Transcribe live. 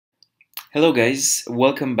Hello guys,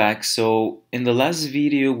 welcome back. So in the last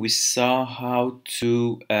video we saw how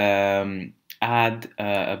to add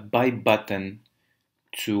a buy button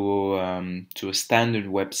to a standard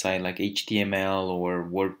website like HTML or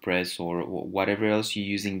WordPress or whatever else you're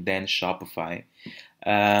using, then Shopify.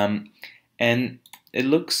 Um, and it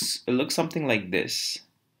looks something like this.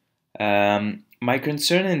 My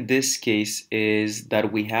concern in this case is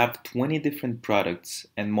that we have 20 different products,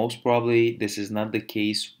 and most probably this is not the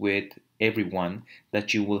case with everyone,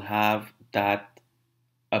 that you will have that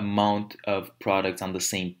amount of products on the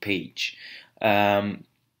same page. Um,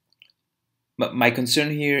 but my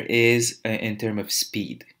concern here is in terms of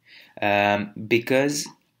speed, because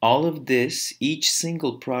all of this, each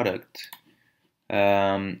single product,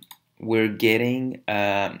 we're getting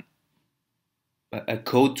a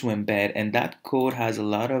code to embed, and that code has a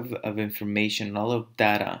lot of information, a lot of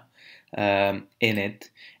data in it,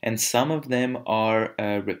 and some of them are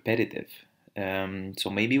repetitive. So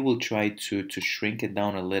maybe we'll try to shrink it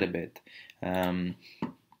down a little bit. Um,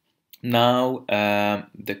 Now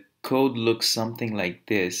the code looks something like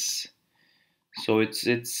this. So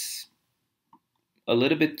it's a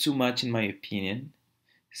little bit too much in my opinion.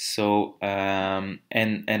 So and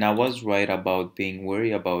I was right about being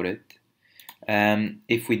worried about it.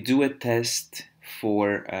 If we do a test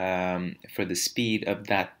for the speed of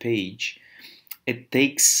that page, it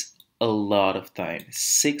takes a lot of time,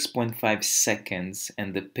 6.5 seconds,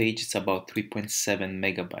 and the page is about 3.7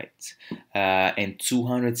 megabytes, and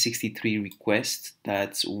 263 requests.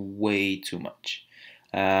 That's way too much.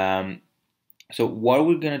 So what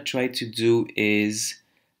we're gonna try to do is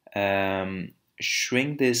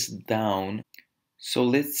shrink this down. So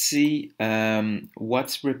let's see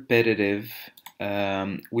what's repetitive.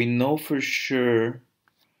 We know for sure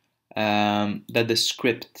that the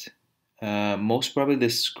script, most probably the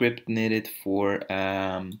script needed for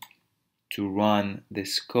to run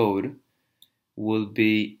this code will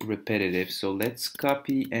be repetitive. So let's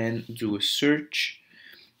copy and do a search.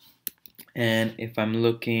 And if I'm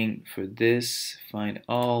looking for this, find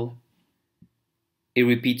all, it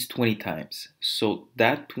repeats 20 times. So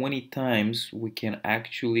that 20 times we can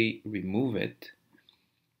actually remove it.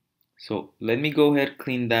 So let me go ahead,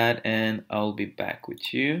 clean that, and I'll be back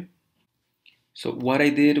with you. So what I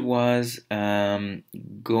did was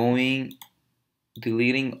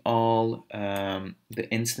deleting all the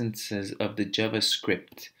instances of the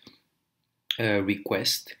JavaScript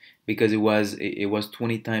request, because it was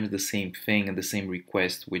 20 times the same thing and the same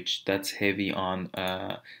request, which that's heavy on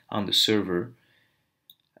the server.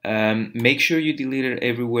 Make sure you delete it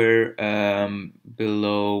everywhere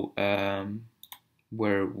below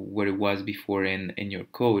where it was before in your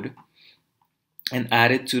code, and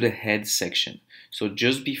add it to the head section. So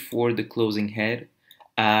just before the closing head,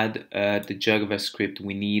 add the JavaScript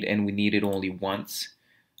we need, and we need it only once.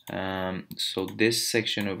 So this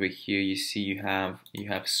section over here, you see you have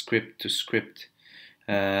script to script,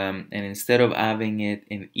 and instead of having it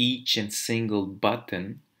in each and single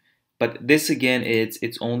button, but this again,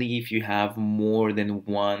 it's only if you have more than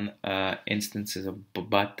one instances of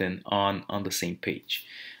button on the same page.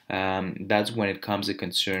 That's when it comes a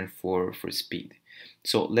concern for speed.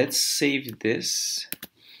 So let's save this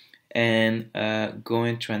and go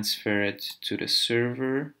and transfer it to the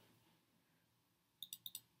server.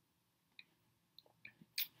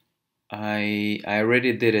 I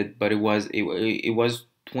already did it, but it was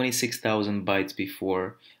 26,000 bytes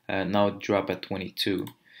before. Now it dropped at 22.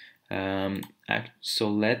 So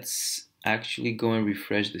let's actually go and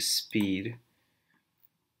refresh the speed.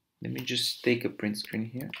 Let me just take a print screen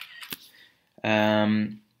here.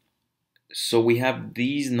 So we have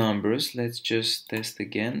these numbers. Let's just test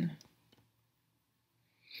again.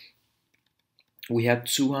 We have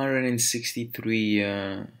 263.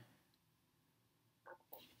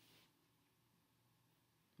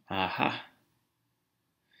 Aha.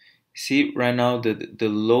 See, right now the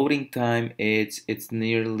loading time, it's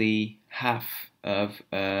nearly half of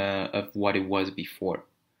what it was before.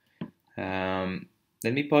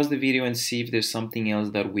 Let me pause the video and see if there's something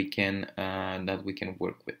else that we can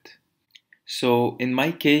work with. So in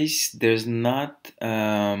my case, there's not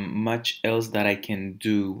much else that I can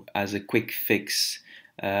do as a quick fix.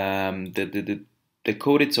 The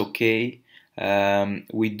code, it's okay.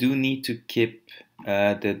 We do need to keep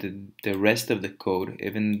the rest of the code,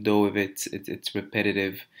 even though if it's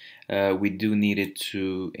repetitive. We do need it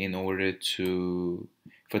to, in order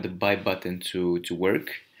for the buy button to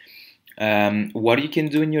work. What you can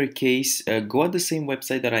do in your case, go at the same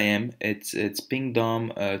website that I am. It's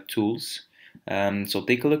Pingdom Tools. So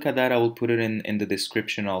take a look at that. I will put it in the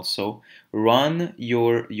description also. Run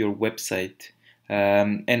your website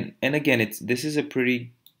And again, this is a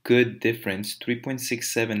pretty good difference,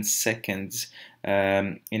 3.67 seconds,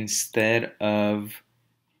 instead of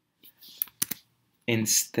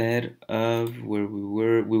where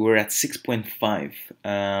we were at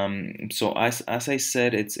 6.5. So as I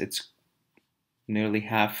said, it's nearly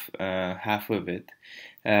half of it.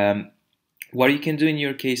 What you can do in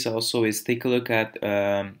your case also is take a look at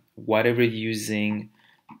whatever you're using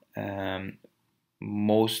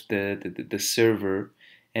most the server,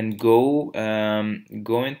 and go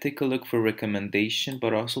and take a look for recommendation,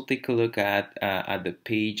 but also take a look at the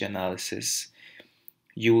page analysis.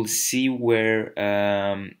 You will see where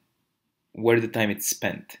the time it's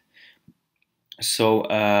spent. So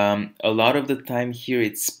a lot of the time here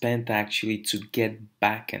it's spent actually to get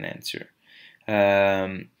back an answer.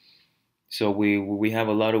 So we have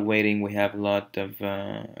a lot of waiting. We have a lot of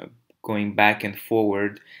going back and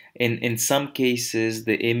forward. In some cases,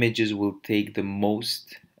 the images will take the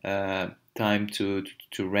most time to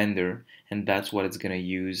render, and that's what it's gonna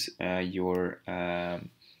use your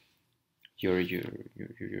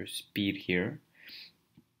speed here.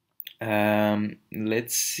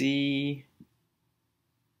 Let's see.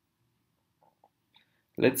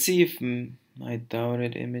 Let's see if I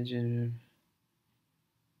downloaded images.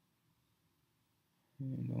 I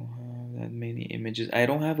don't have that many images. I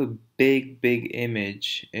don't have a big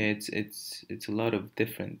image. It's a lot of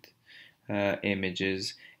different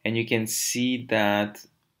images, and you can see that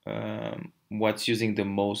what's using the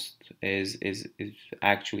most is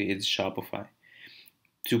actually it's Shopify.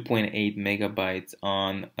 2.8 megabytes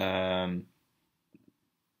on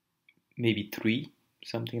maybe 3,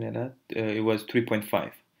 something like that. It was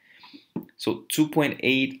 3.5. So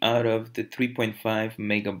 2.8 out of the 3.5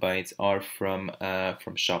 megabytes are from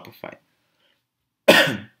Shopify.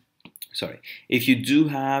 Sorry. If you do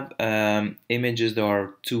have images that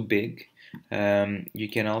are too big, you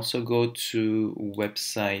can also go to a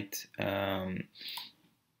website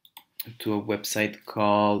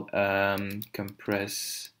called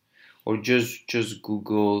Compress, or just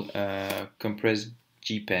Google Compress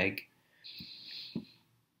JPEG,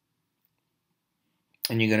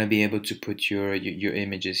 and you're gonna be able to put your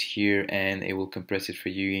images here, and it will compress it for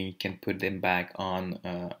you, and you can put them back on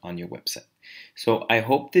your website. So I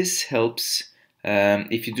hope this helps.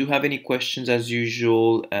 If you do have any questions, as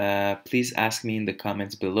usual, please ask me in the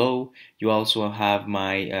comments below. You also have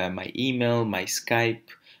my my email, my Skype,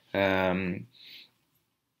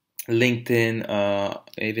 LinkedIn,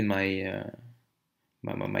 even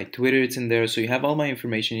my Twitter. It's in there, so you have all my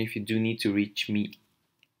information if you do need to reach me,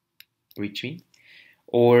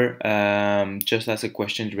 or just ask a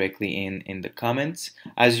question directly in the comments.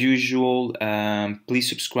 As usual, please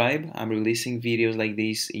subscribe. I'm releasing videos like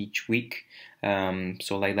this each week,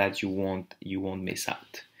 so like that you won't miss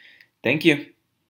out. Thank you.